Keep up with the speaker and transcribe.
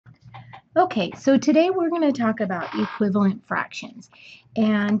Okay, so today we're going to talk about equivalent fractions.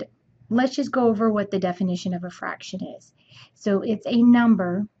 And let's just go over what the definition of a fraction is. So it's a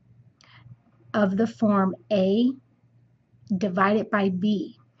number of the form A divided by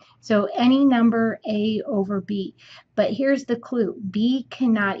B. So any number A over B. But here's the clue. B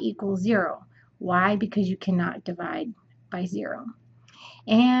cannot equal 0. Why? Because you cannot divide by 0.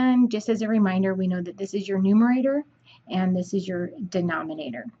 And just as a reminder, we know that this is your numerator and this is your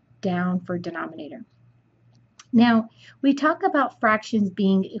denominator. Down for denominator. Now, we talk about fractions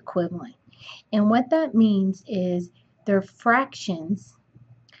being equivalent, and what that means is they're fractions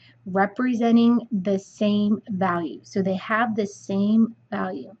representing the same value. So they have the same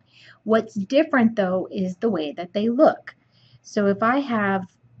value. What's different though is the way that they look. So if I have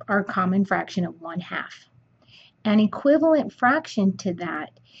our common fraction of 1/2, an equivalent fraction to that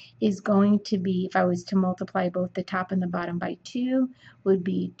is going to be, if I was to multiply both the top and the bottom by 2, would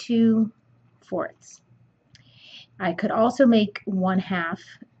be 2/4. I could also make 1/2.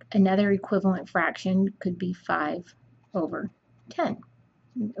 Another equivalent fraction could be 5/10.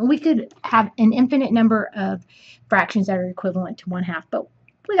 We could have an infinite number of fractions that are equivalent to 1/2, but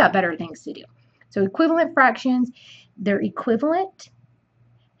we got better things to do. So equivalent fractions, they're equivalent.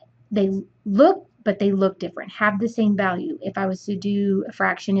 They look, but they look different, have the same value. If I was to do a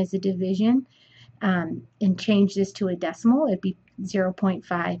fraction as a division and change this to a decimal, it'd be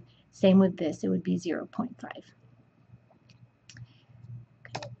 0.5. Same with this, it would be 0.5.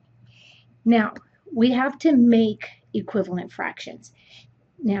 Now, we have to make equivalent fractions.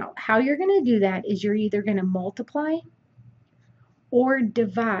 Now, how you're going to do that is you're either going to multiply or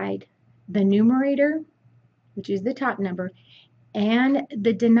divide the numerator, which is the top number, and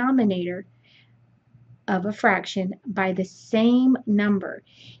the denominator of a fraction by the same number.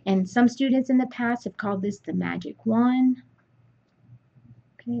 And some students in the past have called this the magic wand.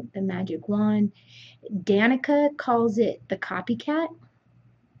 Okay, the magic wand. Danica calls it the copycat.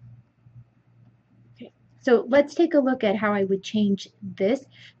 So let's take a look at how I would change this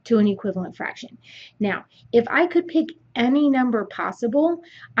to an equivalent fraction. Now, if I could pick any number possible,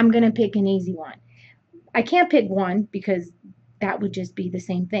 I'm going to pick an easy one. I can't pick 1 because that would just be the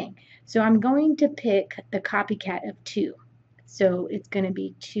same thing. So I'm going to pick the copycat of 2. So it's going to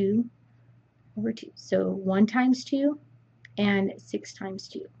be 2/2. So 1 times 2 and 6 times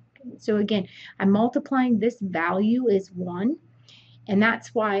 2. Okay. So again, I'm multiplying this value is 1. And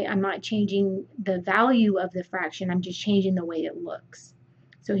that's why I'm not changing the value of the fraction, I'm just changing the way it looks.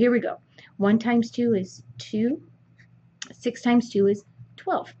 So here we go. 1 times 2 is 2. 6 times 2 is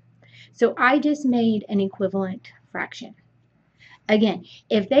 12. So I just made an equivalent fraction. Again,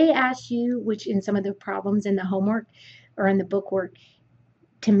 if they ask you, which in some of the problems in the homework or in the book work,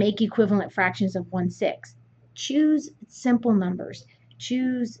 to make equivalent fractions of 1/6, choose simple numbers.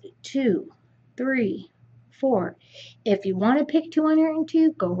 Choose 2, 3, 4. If you want to pick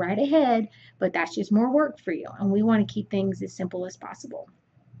 202, go right ahead, but that's just more work for you, and we want to keep things as simple as possible.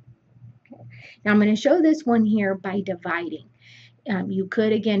 Okay. Now I'm going to show this one here by dividing. You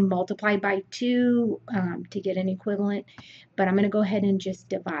could, again, multiply by 2 to get an equivalent, but I'm going to go ahead and just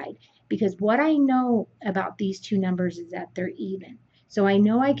divide, because what I know about these two numbers is that they're even. So I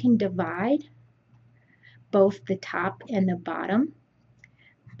know I can divide both the top and the bottom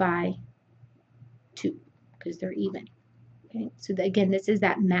by 2 because they're even. Okay, so again, this is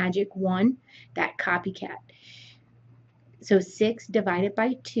that magic 1, that copycat. So 6 divided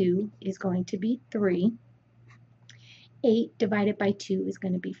by 2 is going to be 3. 8 divided by 2 is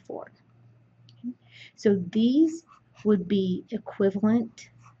going to be 4. Okay. So these would be equivalent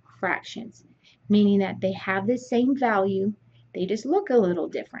fractions, meaning that they have the same value, they just look a little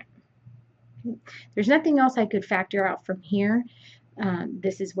different. Okay. There's nothing else I could factor out from here.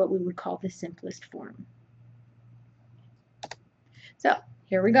 This is what we would call the simplest form. So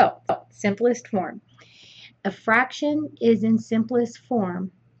here we go, simplest form. A fraction is in simplest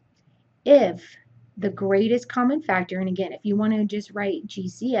form if the greatest common factor, and again, if you want to just write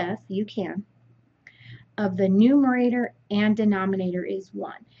GCF, you can, of the numerator and denominator is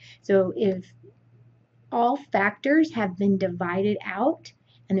 1. So if all factors have been divided out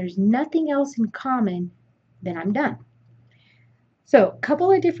and there's nothing else in common, then I'm done. So a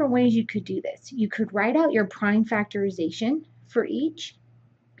couple of different ways you could do this. You could write out your prime factorization for each,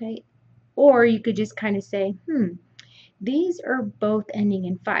 okay? Or you could just kind of say, these are both ending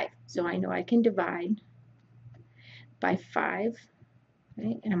in 5. So I know I can divide by 5,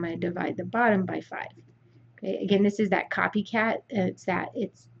 okay? And I'm going to divide the bottom by 5. Okay? Again, this is that copycat.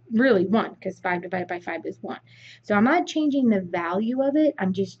 It's really 1 because 5 divided by 5 is 1. So I'm not changing the value of it.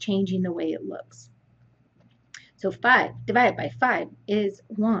 I'm just changing the way it looks. So 5 divided by 5 is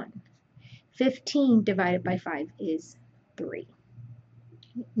 1. 15 divided by 5 is 3.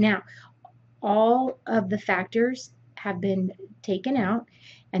 Now, all of the factors have been taken out,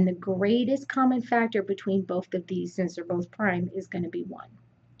 and the greatest common factor between both of these, since they're both prime, is going to be 1.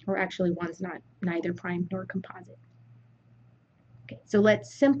 Or actually, 1's not neither prime nor composite. Okay, so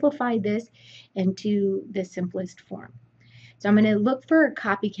let's simplify this into the simplest form. So I'm going to look for a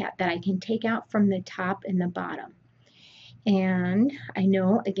copycat that I can take out from the top and the bottom. And I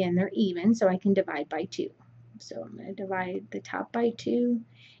know, again, they're even, so I can divide by 2. So I'm going to divide the top by 2,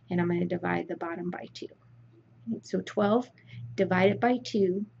 and I'm going to divide the bottom by 2. So 12 divided by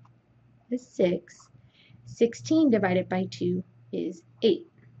 2 is 6. 16 divided by 2 is 8.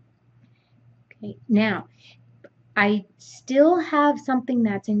 Okay, now, I still have something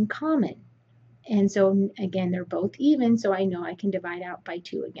that's in common. And so, again, they're both even, so I know I can divide out by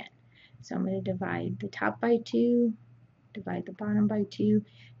 2 again. So I'm going to divide the top by 2, divide the bottom by 2.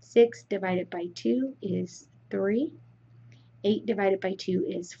 6 divided by 2 is 3. 8 divided by 2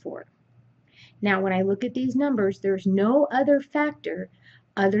 is 4. Now, when I look at these numbers, there's no other factor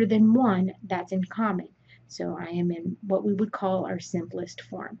other than 1 that's in common. So I am in what we would call our simplest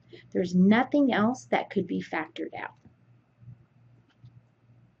form. There's nothing else that could be factored out.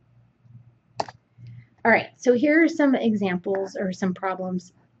 All right, so here are some examples or some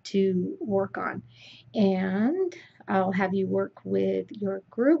problems to work on. And I'll have you work with your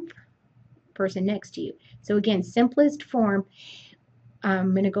group person next to you. So again, simplest form,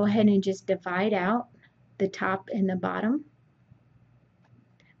 I'm going to go ahead and just divide out the top and the bottom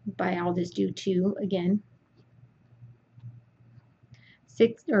by, I'll just do 2 again.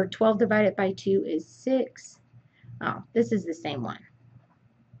 12 divided by 2 is 6. Oh, this is the same one.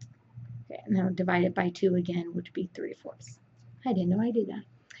 Okay, and now divide it by 2 again, which would be 3/4. I didn't know I did that.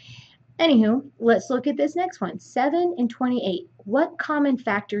 Anywho, let's look at this next one. 7 and 28. What common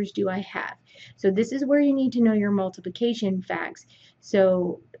factors do I have? So this is where you need to know your multiplication facts.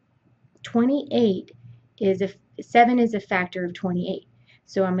 So 28 is 7 is a factor of 28.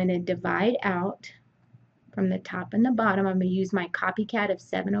 So I'm going to divide out from the top and the bottom. I'm going to use my copycat of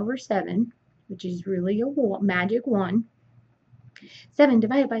 7 over 7, which is really a magic 1. 7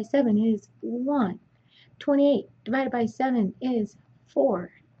 divided by 7 is 1. 28 divided by 7 is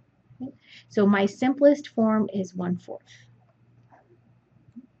 4. Okay. So my simplest form is 1/4.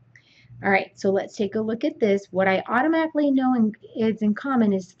 All right, so let's take a look at this. What I automatically know is in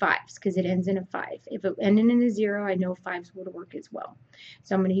common is 5s because it ends in a 5. If it ended in a 0, I know 5s would work as well.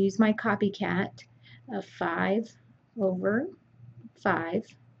 So I'm going to use my copycat of 5 over 5.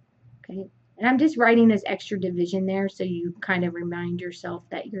 Okay, and I'm just writing this extra division there so you kind of remind yourself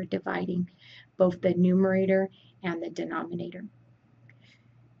that you're dividing both the numerator and the denominator.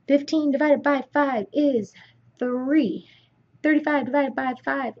 15 divided by 5 is 3. 35 divided by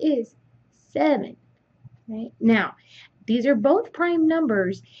 5 is 7. Right? Now, these are both prime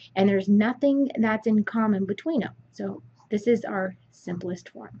numbers, and there's nothing that's in common between them. So this is our simplest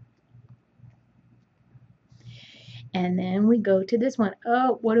form. And then we go to this one.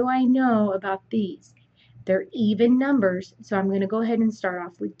 Oh, what do I know about these? They're even numbers, so I'm going to go ahead and start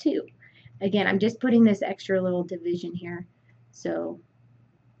off with 2. Again, I'm just putting this extra little division here so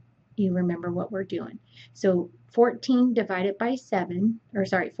you remember what we're doing. So 14 divided by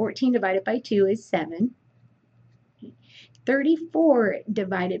 14 divided by 2 is 7. 34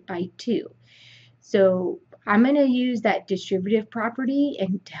 divided by 2. So I'm going to use that distributive property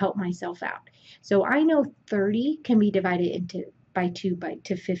and to help myself out. So I know 30 can be divided by 2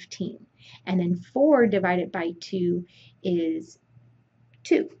 to 15. And then 4 divided by 2 is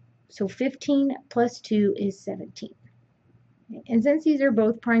 2. So 15 plus 2 is 17. And since these are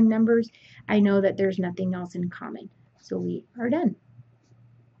both prime numbers, I know that there's nothing else in common. So we are done.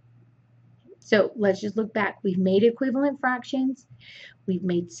 So let's just look back. We've made equivalent fractions. We've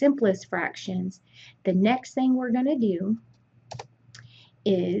made simplest fractions. The next thing we're going to do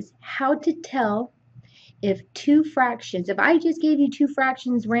is how to tell if two fractions, if I just gave you two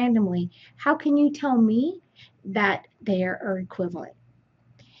fractions randomly, how can you tell me that they are equivalent?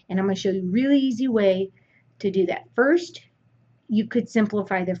 And I'm going to show you a really easy way to do that. First, you could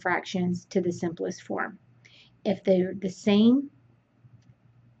simplify the fractions to the simplest form. If they're the same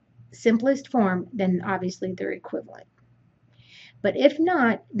simplest form, then obviously they're equivalent. But if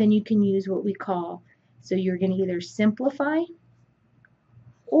not, then you can use what we call, so you're going to either simplify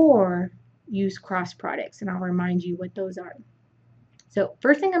or use cross products, and I'll remind you what those are. So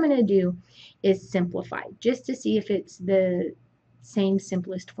first thing I'm going to do is simplify, just to see if it's the same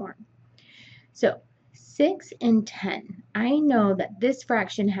simplest form. So 6 and 10, I know that this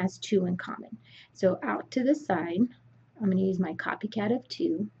fraction has 2 in common. So out to the side, I'm going to use my copycat of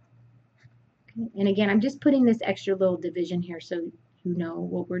 2. Okay. And again, I'm just putting this extra little division here so you know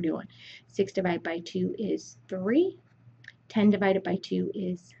what we're doing. 6 divided by 2 is 3. 10 divided by 2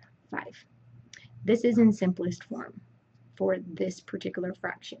 is 5. This is in simplest form for this particular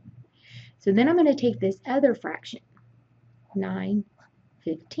fraction. So then I'm going to take this other fraction,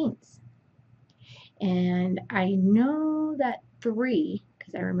 9/15. And I know that 3,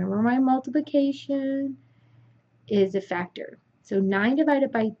 because I remember my multiplication, is a factor. So 9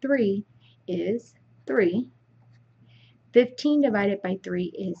 divided by 3 is 3. 15 divided by 3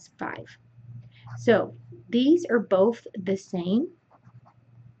 is 5. So these are both the same.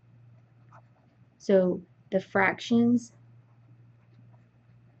 So the fractions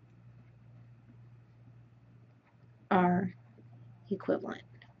are equivalent.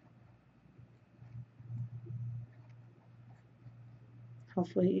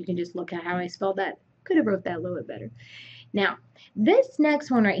 Hopefully you can just look at how I spelled that. Could have wrote that a little bit better. Now, this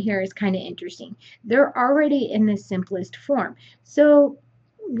next one right here is kind of interesting. They're already in the simplest form. So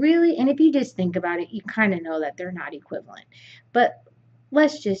really, and if you just think about it, you kind of know that they're not equivalent. But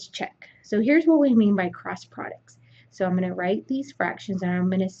let's just check. So here's what we mean by cross products. So I'm going to write these fractions and I'm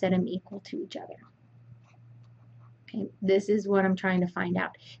going to set them equal to each other. Okay, this is what I'm trying to find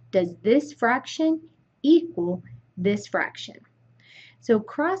out. Does this fraction equal this fraction? So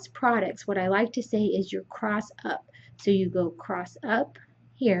cross products, what I like to say is your cross up. So you go cross up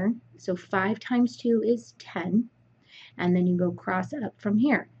here. So 5 times 2 is 10. And then you go cross up from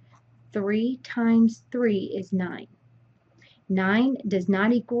here. 3 times 3 is 9. 9 does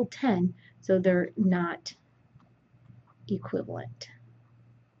not equal 10, so they're not equivalent.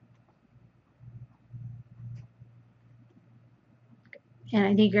 And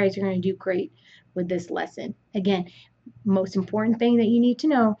I think you guys are going to do great with this lesson. Again, most important thing that you need to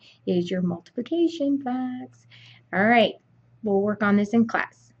know is your multiplication facts. All right, we'll work on this in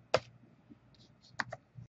class.